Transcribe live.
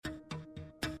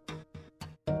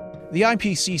The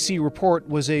IPCC report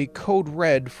was a code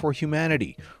red for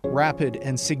humanity. Rapid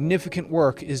and significant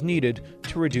work is needed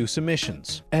to reduce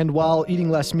emissions. And while eating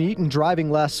less meat and driving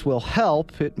less will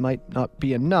help, it might not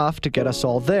be enough to get us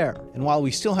all there. And while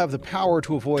we still have the power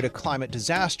to avoid a climate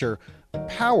disaster,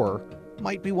 power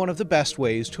might be one of the best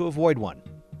ways to avoid one.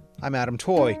 I'm Adam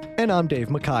Toy. And I'm Dave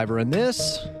McIver, and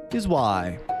this is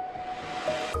Why.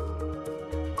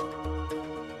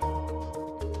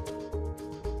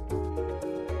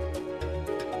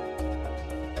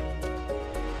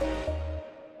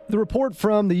 The report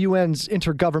from the UN's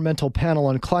Intergovernmental Panel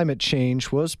on Climate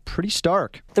Change was pretty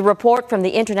stark. The report from the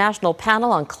International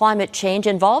Panel on Climate Change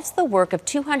involves the work of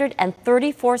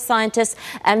 234 scientists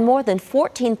and more than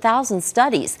 14,000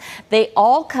 studies. They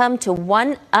all come to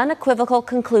one unequivocal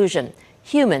conclusion: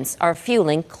 humans are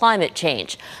fueling climate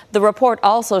change. The report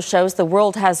also shows the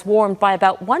world has warmed by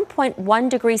about 1.1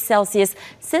 degrees Celsius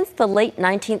since the late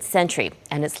 19th century,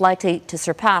 and it's likely to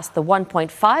surpass the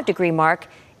 1.5 degree mark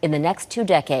in the next 2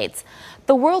 decades.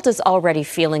 The world is already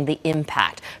feeling the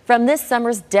impact, from this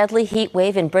summer's deadly heat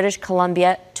wave in British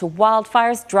Columbia to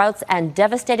wildfires, droughts, and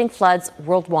devastating floods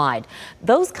worldwide.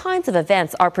 Those kinds of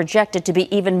events are projected to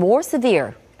be even more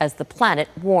severe as the planet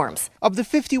warms. Of the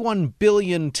 51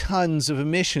 billion tons of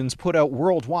emissions put out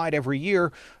worldwide every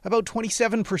year, about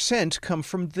 27% come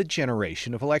from the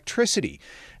generation of electricity.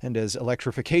 And as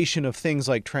electrification of things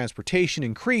like transportation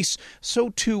increase, so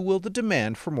too will the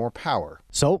demand for more power.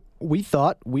 So we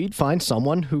thought we'd find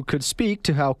someone who could speak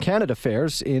to how Canada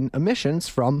fares in emissions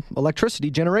from electricity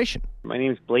generation. My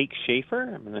name is Blake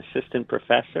Schaefer. I'm an assistant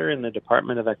professor in the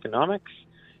Department of Economics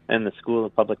and the School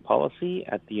of Public Policy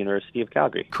at the University of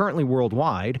Calgary. Currently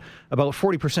worldwide, about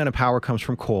 40% of power comes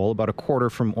from coal, about a quarter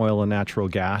from oil and natural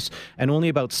gas, and only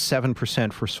about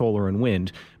 7% for solar and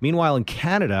wind. Meanwhile, in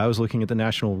Canada, I was looking at the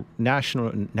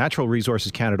Natural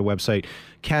Resources Canada website.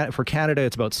 For Canada,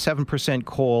 it's about 7%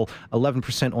 coal,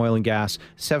 11% oil and gas,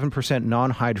 7%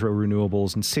 non-hydro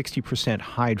renewables, and 60%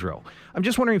 hydro. I'm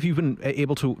just wondering if you've been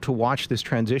able to watch this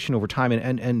transition over time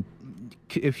and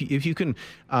if you can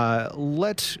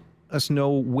let us know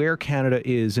where Canada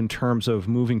is in terms of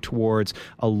moving towards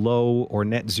a low or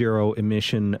net zero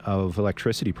emission of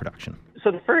electricity production.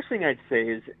 So the first thing I'd say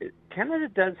is Canada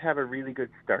does have a really good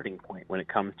starting point when it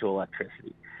comes to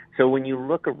electricity. So when you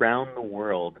look around the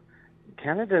world,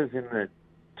 Canada is in the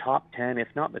top 10, if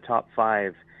not the top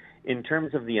 5, in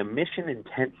terms of the emission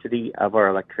intensity of our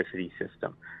electricity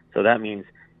system. So that means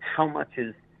how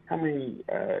many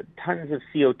tons of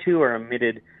CO2 are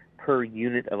emitted per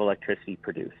unit of electricity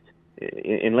produced.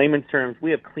 In layman's terms, we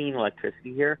have clean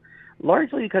electricity here,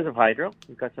 largely because of hydro.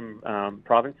 We've got some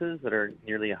provinces that are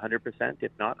nearly 100%,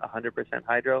 if not 100%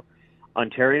 hydro.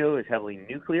 Ontario is heavily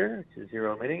nuclear, which is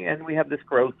zero emitting, and we have this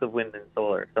growth of wind and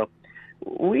solar. So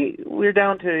we're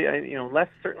down to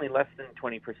certainly less than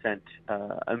 20%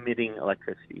 emitting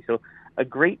electricity. So a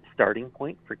great starting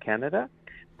point for Canada.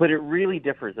 But it really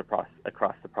differs across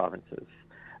the provinces.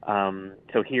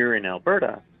 So here in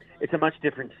Alberta, it's a much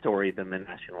different story than the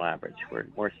national average. We're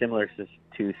more similar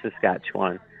to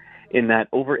Saskatchewan in that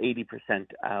over 80%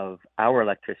 of our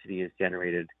electricity is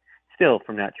generated still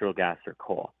from natural gas or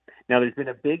coal. Now, there's been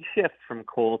a big shift from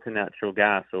coal to natural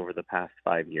gas over the past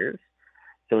 5 years.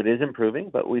 So it is improving,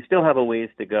 but we still have a ways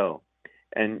to go.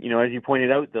 And, as you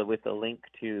pointed out, with the link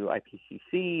to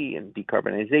IPCC and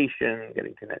decarbonization,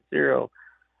 getting to net zero,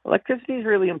 electricity is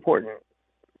really important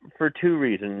for 2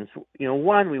 reasons.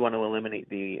 One, we want to eliminate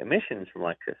the emissions from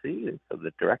electricity, so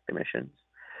the direct emissions.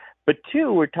 But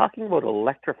 2, we're talking about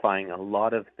electrifying a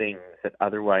lot of things that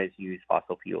otherwise use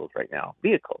fossil fuels right now.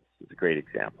 Vehicles is a great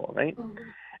example, right? Mm-hmm.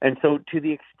 And so to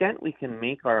the extent we can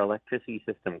make our electricity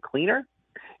system cleaner,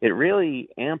 it really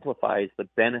amplifies the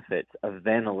benefits of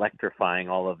then electrifying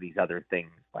all of these other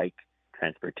things like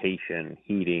transportation,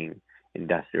 heating,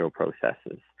 industrial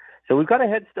processes. So we've got a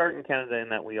head start in Canada in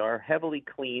that we are heavily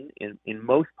clean in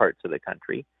most parts of the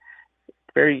country.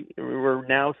 We're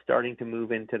now starting to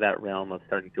move into that realm of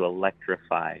starting to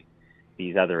electrify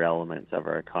these other elements of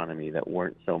our economy that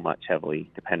weren't so much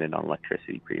heavily dependent on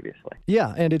electricity previously.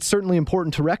 Yeah, and it's certainly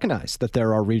important to recognize that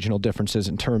there are regional differences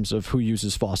in terms of who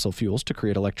uses fossil fuels to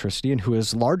create electricity and who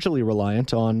is largely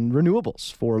reliant on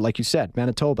renewables. For, like you said,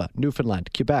 Manitoba,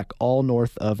 Newfoundland, Quebec, all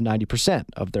north of 90%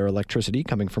 of their electricity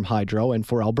coming from hydro. And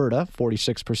for Alberta,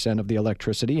 46% of the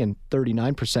electricity and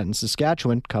 39% in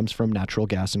Saskatchewan comes from natural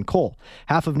gas and coal.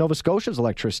 Half of Nova Scotia's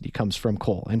electricity comes from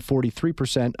coal, and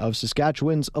 43% of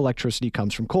Saskatchewan's electricity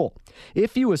comes from coal.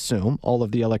 If you assume all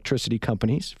of the electricity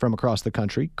companies from across the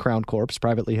country, Crown Corps,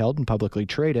 privately held and publicly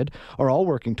traded, are all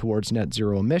working towards net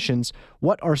zero emissions,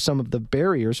 what are some of the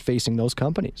barriers facing those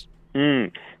companies?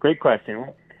 Great question.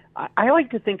 I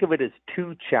like to think of it as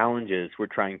two challenges we're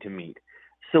trying to meet.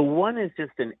 So one is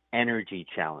just an energy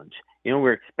challenge.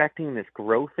 We're expecting this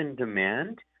growth in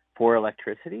demand for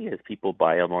electricity as people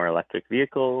buy more electric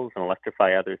vehicles and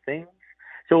electrify other things.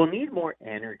 So we'll need more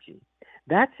energy.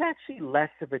 That's actually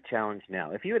less of a challenge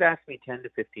now. If you had asked me 10 to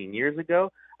 15 years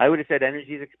ago, I would have said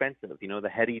energy is expensive. The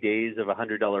heady days of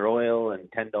 $100 oil and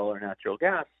 $10 natural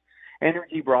gas.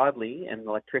 Energy broadly and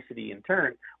electricity in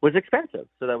turn was expensive,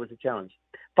 so that was a challenge.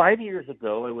 5 years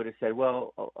ago, I would have said,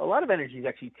 well, a lot of energy is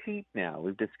actually cheap now.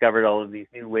 We've discovered all of these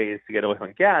new ways to get oil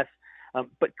and gas,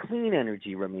 but clean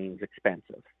energy remains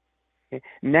expensive. Okay?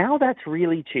 Now that's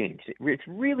really changed. It's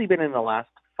really been in the last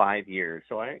 5 years.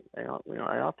 So I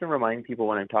often remind people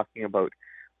when I'm talking about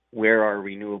where are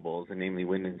renewables, and namely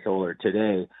wind and solar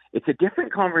today, it's a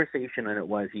different conversation than it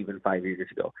was even 5 years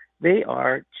ago. They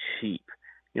are cheap.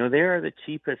 They are the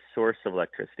cheapest source of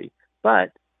electricity,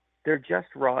 but they're just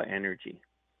raw energy.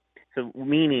 So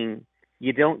meaning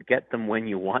you don't get them when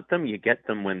you want them, you get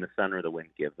them when the sun or the wind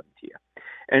give them to you.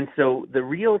 And so the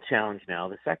real challenge now,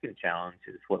 the second challenge,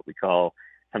 is what we call,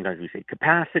 sometimes we say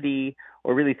capacity,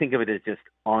 or really think of it as just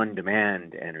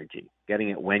on-demand energy,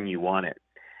 getting it when you want it.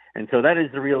 And so that is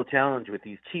the real challenge with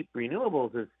these cheap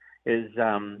renewables is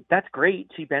that's great,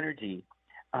 cheap energy,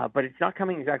 but it's not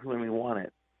coming exactly when we want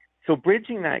it. So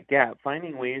bridging that gap,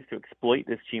 finding ways to exploit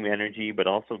this cheap energy, but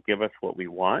also give us what we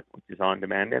want, which is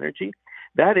on-demand energy,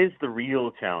 that is the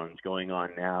real challenge going on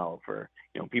now for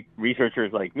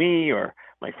researchers like me or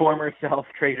my former self,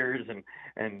 traders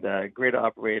and grid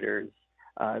operators.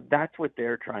 That's what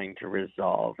they're trying to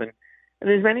resolve, and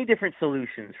there's many different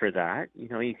solutions for that. You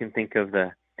can think of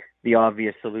the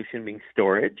obvious solution being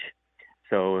storage.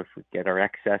 So if we get our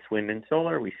excess wind and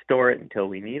solar, we store it until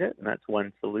we need it, and that's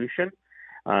one solution.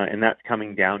 And that's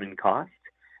coming down in cost.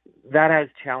 That has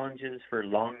challenges for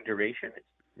long duration. It's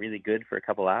really good for a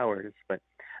couple hours, but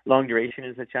long duration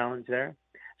is a challenge there.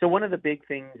 So one of the big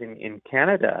things in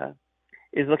Canada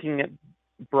is looking at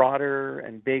broader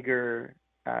and bigger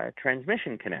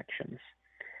transmission connections.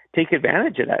 Take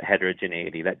advantage of that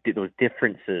heterogeneity, those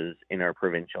differences in our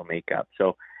provincial makeup.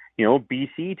 So,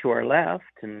 BC to our left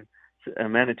and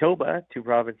Manitoba, two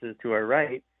provinces to our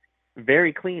right,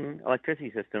 very clean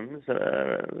electricity systems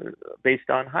based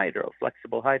on hydro,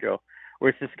 flexible hydro.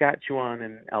 Whereas Saskatchewan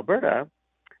and Alberta,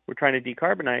 we're trying to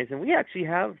decarbonize, and we actually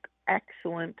have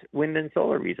excellent wind and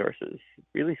solar resources,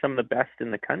 really some of the best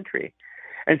in the country.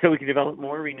 And so we can develop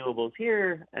more renewables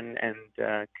here and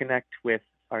connect with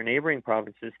our neighboring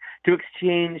provinces to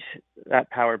exchange that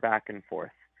power back and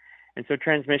forth. And so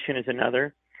transmission is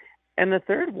another. And the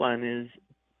third one is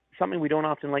something we don't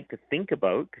often like to think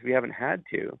about because we haven't had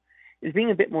to, is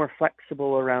being a bit more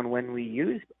flexible around when we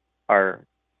use our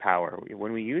power,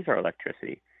 when we use our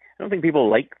electricity. I don't think people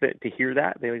like to hear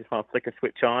that. They just want to flick a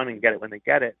switch on and get it when they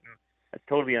get it. And that's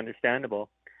totally understandable.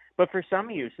 But for some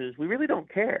uses, we really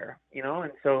don't care,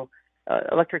 and so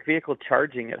electric vehicle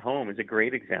charging at home is a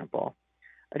great example.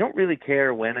 I don't really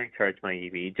care when I charge my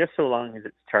EV, just so long as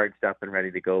it's charged up and ready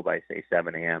to go by, say,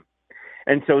 7 a.m.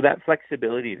 And so that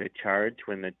flexibility to charge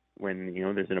when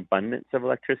there's an abundance of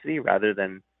electricity rather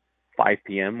than 5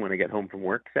 p.m. when I get home from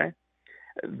work, say,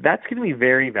 that's going to be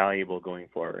very valuable going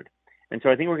forward. And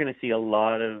so I think we're going to see a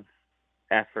lot of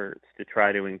efforts to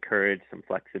try to encourage some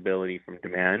flexibility from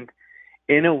demand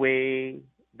in a way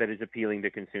that is appealing to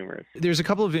consumers. There's a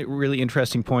couple of really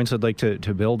interesting points I'd like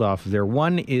to build off of there.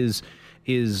 One is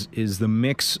the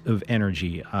mix of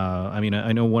energy. I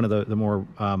know one of the more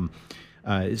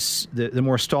the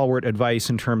more stalwart advice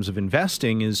in terms of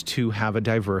investing is to have a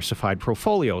diversified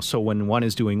portfolio. So when one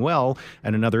is doing well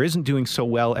and another isn't doing so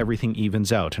well, everything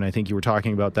evens out. And I think you were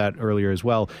talking about that earlier as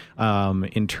well,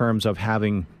 in terms of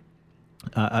having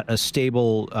a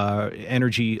stable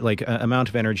energy, amount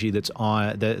of energy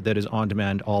that is on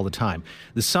demand all the time.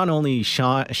 The sun only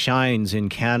shines in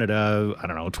Canada,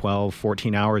 12,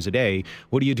 14 hours a day.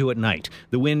 What do you do at night?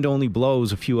 The wind only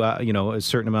blows a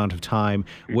certain amount of time.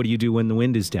 What do you do when the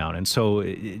wind is down? And so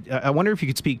I wonder if you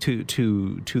could speak to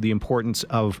the importance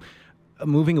of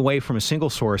moving away from a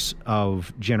single source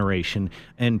of generation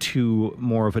and to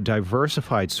more of a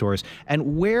diversified source.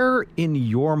 And where in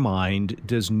your mind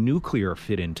does nuclear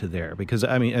fit into there? Because,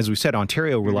 as we said,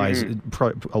 Ontario relies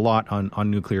a lot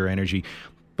on nuclear energy,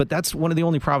 but that's one of the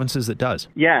only provinces that does.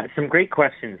 Yeah, some great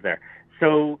questions there.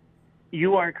 So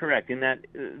you are correct in that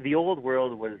the old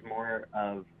world was more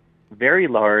of very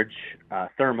large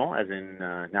thermal, as in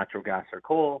natural gas or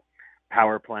coal,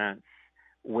 power plants,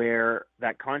 where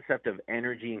that concept of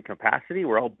energy and capacity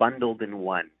were all bundled in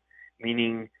one,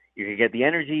 meaning you could get the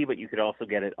energy, but you could also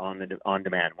get it on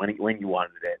demand when you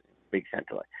wanted it, big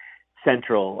centrally.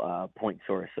 central point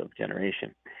source of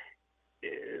generation.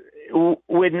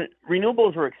 When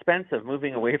renewables were expensive,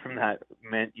 moving away from that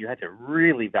meant you had to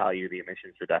really value the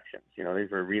emissions reductions.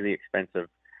 These were really expensive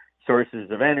sources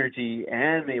of energy,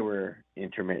 and they were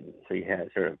intermittent. So you had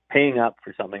sort of paying up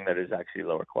for something that is actually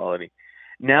lower quality.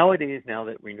 Nowadays, now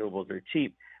that renewables are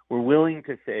cheap, we're willing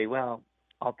to say, well,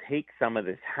 I'll take some of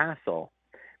this hassle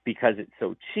because it's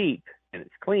so cheap and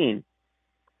it's clean.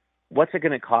 What's it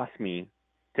going to cost me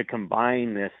to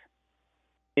combine this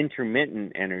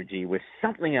intermittent energy with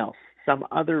something else, some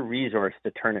other resource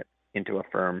to turn it into a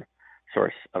firm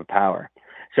source of power?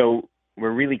 So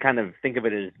we're really kind of think of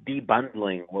it as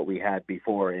debundling what we had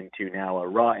before into now a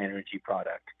raw energy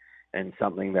product and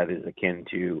something that is akin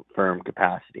to firm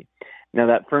capacity. Now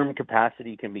that firm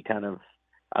capacity can be kind of,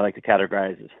 I like to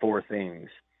categorize as four things.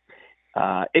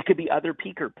 It could be other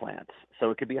peaker plants. So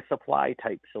it could be a supply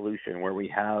type solution where we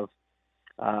have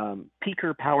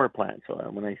peaker power plants. So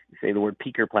when I say the word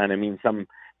peaker plant, I mean some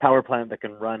power plant that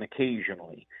can run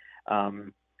occasionally.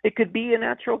 It could be a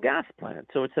natural gas plant,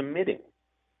 so it's emitting.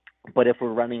 But if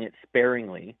we're running it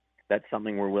sparingly, that's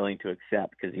something we're willing to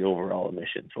accept because the overall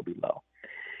emissions will be low.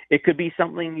 It could be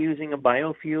something using a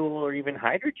biofuel or even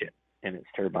hydrogen in its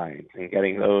turbines and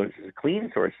getting those as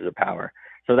clean sources of power.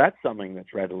 So that's something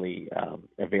that's readily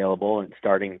available and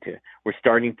we're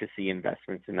starting to see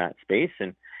investments in that space.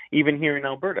 And even here in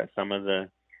Alberta, some of the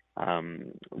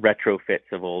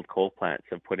retrofits of old coal plants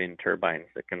have put in turbines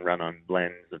that can run on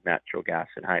blends of natural gas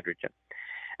and hydrogen.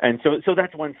 And so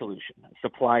that's one solution.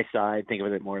 Supply side, think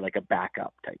of it more like a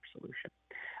backup type solution.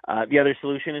 The other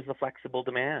solution is the flexible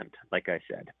demand, like I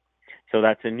said. So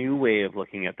that's a new way of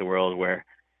looking at the world where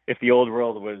if the old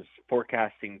world was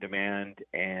forecasting demand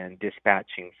and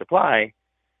dispatching supply,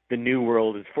 the new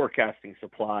world is forecasting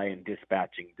supply and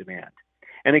dispatching demand.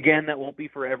 And again, that won't be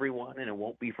for everyone and it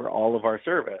won't be for all of our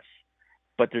service,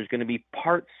 but there's going to be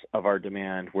parts of our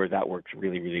demand where that works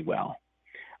really, really well.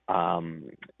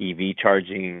 EV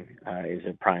charging is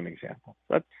a prime example.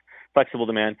 So that's flexible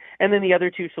demand. And then the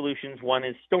other two solutions, one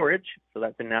is storage. So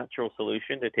that's a natural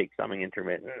solution to take something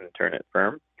intermittent and turn it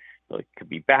firm. So it could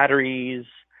be batteries.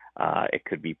 It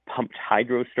could be pumped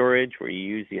hydro storage where you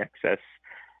use the excess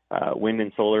wind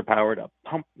and solar power to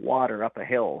pump water up a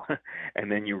hill and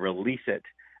then you release it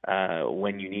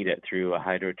when you need it through a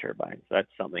hydro turbine. So that's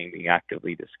something being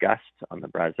actively discussed on the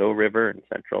Brazeau River in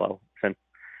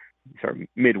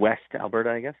Midwest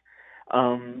Alberta, I guess.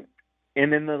 And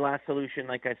then the last solution,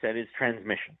 like I said, is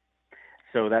transmission.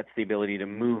 So that's the ability to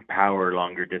move power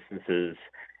longer distances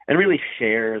and really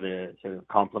share the sort of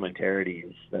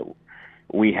complementarities that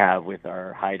we have with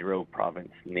our hydro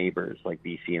province neighbors like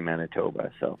BC and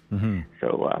Manitoba. So,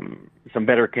 some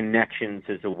better connections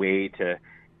is a way to,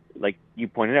 like you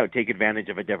pointed out, take advantage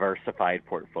of a diversified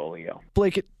portfolio.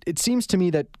 Blake, it seems to me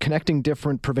that connecting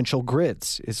different provincial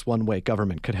grids is one way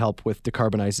government could help with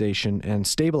decarbonization and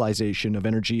stabilization of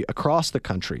energy across the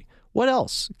country. What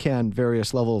else can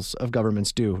various levels of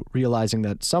governments do, realizing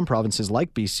that some provinces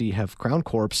like BC have Crown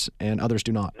Corps and others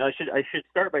do not? No, I should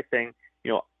start by saying,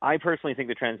 I personally think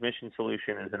the transmission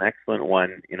solution is an excellent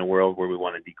one in a world where we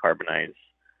want to decarbonize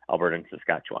Alberta and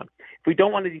Saskatchewan. If we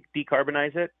don't want to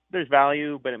decarbonize it, there's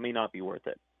value, but it may not be worth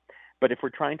it. But if we're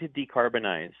trying to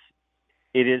decarbonize,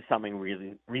 it is something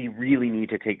we really need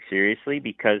to take seriously,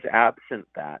 because absent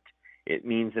that, it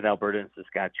means that Alberta and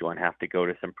Saskatchewan have to go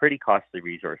to some pretty costly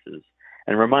resources.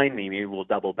 And remind me, maybe we'll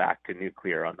double back to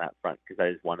nuclear on that front, because that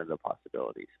is one of the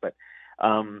possibilities. But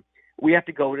we have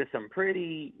to go to some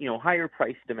pretty, higher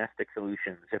price domestic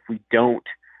solutions if we don't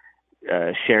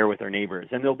share with our neighbors.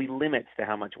 And there'll be limits to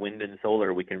how much wind and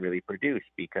solar we can really produce,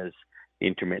 because the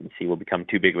intermittency will become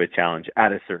too big of a challenge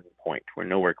at a certain point. We're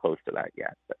nowhere close to that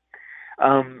yet. But,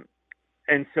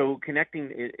 and so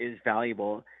connecting is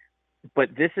valuable, but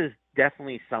this is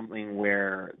definitely something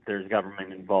where there's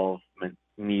government involvement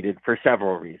needed for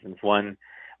several reasons. One,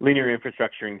 linear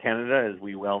infrastructure in Canada, as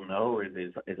we well know,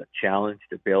 is a challenge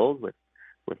to build with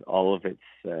all of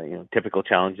its typical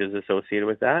challenges associated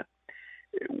with that.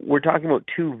 We're talking about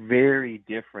two very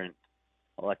different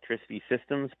electricity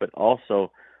systems, but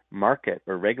also market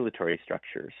or regulatory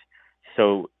structures.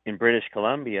 So in British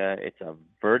Columbia, it's a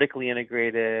vertically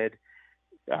integrated,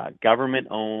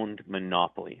 government-owned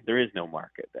monopoly. There is no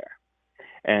market there.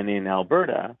 And in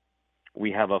Alberta,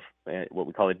 we have what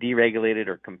we call a deregulated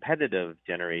or competitive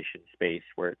generation space,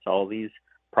 where it's all these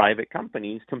private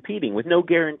companies competing with no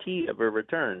guarantee of a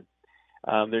return.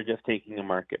 They're just taking a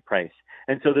market price.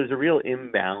 And so there's a real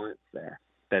imbalance there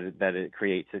that it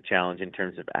creates a challenge in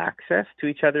terms of access to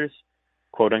each other's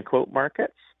quote-unquote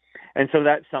markets. And so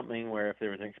that's something where if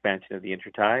there was an expansion of the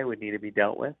intertie, it would need to be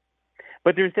dealt with.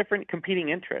 But there's different competing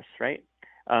interests, right?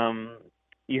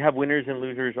 You have winners and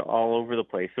losers all over the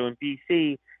place. So in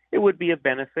BC, it would be a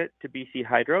benefit to BC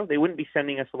Hydro. They wouldn't be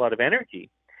sending us a lot of energy.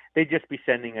 They'd just be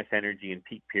sending us energy in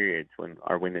peak periods when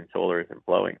our wind and solar isn't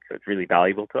blowing. So it's really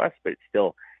valuable to us, but it's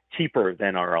still cheaper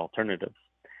than our alternatives.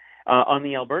 On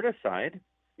the Alberta side,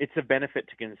 it's a benefit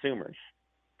to consumers.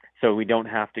 So we don't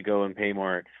have to go and pay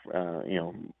more,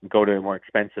 go to more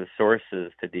expensive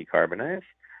sources to decarbonize.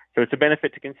 So it's a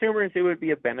benefit to consumers. It would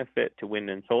be a benefit to wind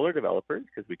and solar developers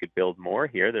because we could build more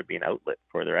here. There'd be an outlet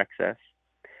for their excess.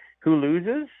 Who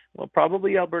loses? Well,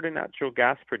 probably Alberta natural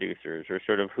gas producers or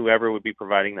sort of whoever would be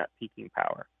providing that peaking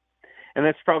power. And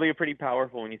that's probably pretty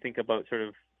powerful when you think about sort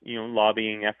of,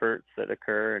 lobbying efforts that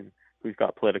occur and who's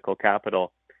got political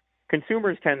capital.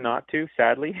 Consumers tend not to,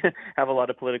 sadly, have a lot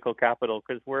of political capital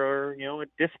because we're, a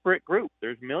disparate group.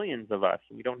 There's millions of us.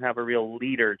 We don't have a real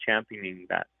leader championing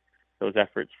those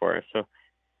efforts for us. So,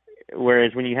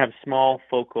 whereas when you have small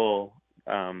focal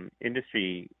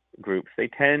industry groups, they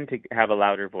tend to have a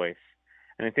louder voice.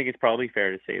 And I think it's probably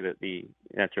fair to say that the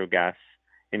natural gas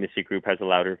industry group has a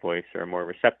louder voice or a more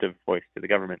receptive voice to the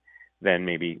government than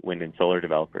maybe wind and solar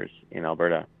developers in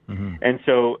Alberta. Mm-hmm. And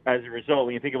so as a result,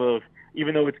 when you think about those,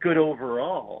 even though it's good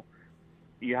overall,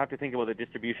 you have to think about the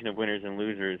distribution of winners and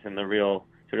losers, and the real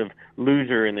sort of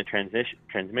loser in the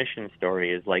transmission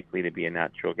story is likely to be a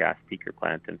natural gas peaker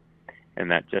plant,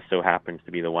 and that just so happens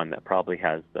to be the one that probably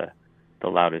has the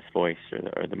loudest voice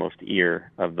or the most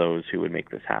ear of those who would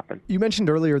make this happen. You mentioned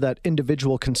earlier that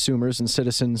individual consumers and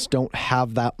citizens don't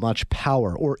have that much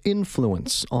power or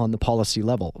influence on the policy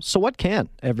level. So what can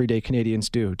everyday Canadians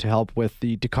do to help with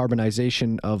the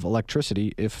decarbonization of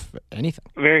electricity, if anything?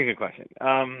 Very good question.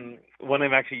 One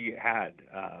I've actually had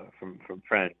from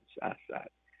friends ask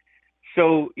that.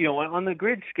 So, on the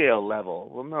grid scale level,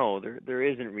 well, no, there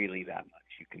isn't really that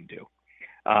much you can do.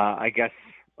 I guess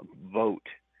vote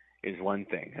is one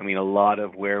thing. I mean, a lot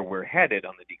of where we're headed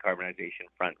on the decarbonization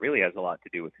front really has a lot to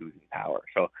do with who's in power.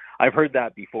 So I've heard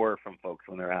that before from folks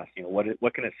when they're asked,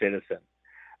 what can a citizen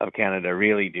of Canada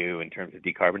really do in terms of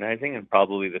decarbonizing? And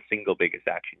probably the single biggest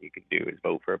action you can do is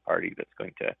vote for a party that's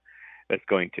going to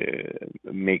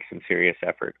make some serious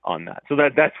effort on that. So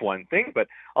that's one thing, but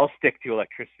I'll stick to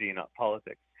electricity and not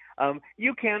politics.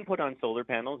 You can put on solar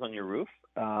panels on your roof.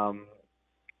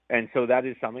 And so that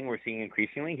is something we're seeing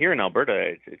increasingly here in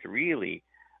Alberta. It's really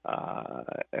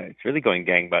going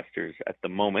gangbusters at the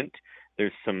moment.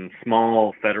 There's some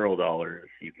small federal dollars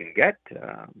you can get.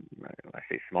 I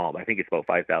say small, but I think it's about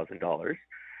 $5,000.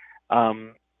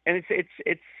 And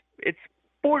it's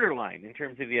borderline in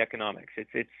terms of the economics.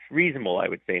 It's reasonable, I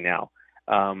would say now.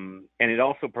 And it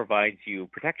also provides you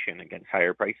protection against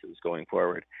higher prices going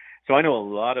forward. So I know a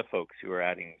lot of folks who are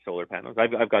adding solar panels.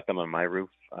 I've got them on my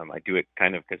roof. I do it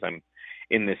kind of because I'm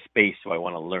in this space, so I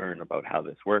want to learn about how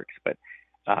this works. But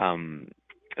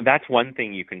that's one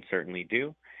thing you can certainly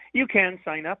do. You can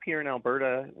sign up here in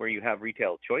Alberta where you have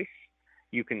retail choice.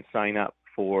 You can sign up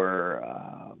for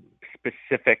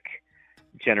specific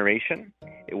generation.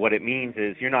 What it means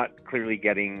is you're not clearly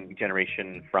getting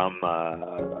generation from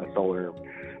a solar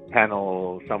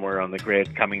panel somewhere on the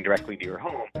grid coming directly to your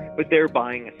home, but they're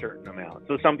buying a certain amount.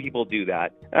 So some people do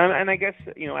that. And I guess,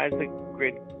 as the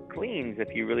grid cleans,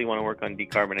 if you really want to work on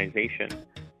decarbonization,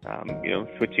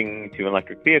 switching to an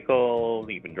electric vehicle,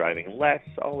 even driving less,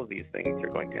 all of these things are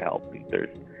going to help. There's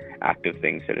active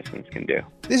things citizens can do.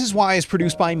 This Is Why is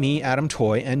produced by me, Adam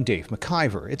Toy, and Dave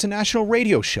McIver. It's a national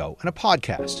radio show and a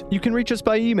podcast. You can reach us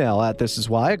by email at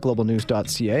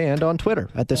thisiswhy@globalnews.ca and on Twitter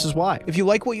 @thisiswhy. If you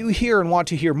like what you hear and want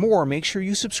to hear more, make sure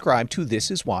you subscribe to This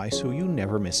Is Why so you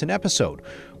never miss an episode.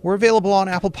 We're available on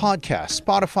Apple Podcasts,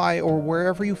 Spotify, or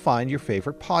wherever you find your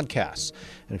favorite podcasts.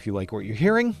 And if you like what you're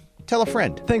hearing, tell a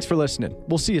friend. Thanks for listening.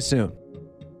 We'll see you soon.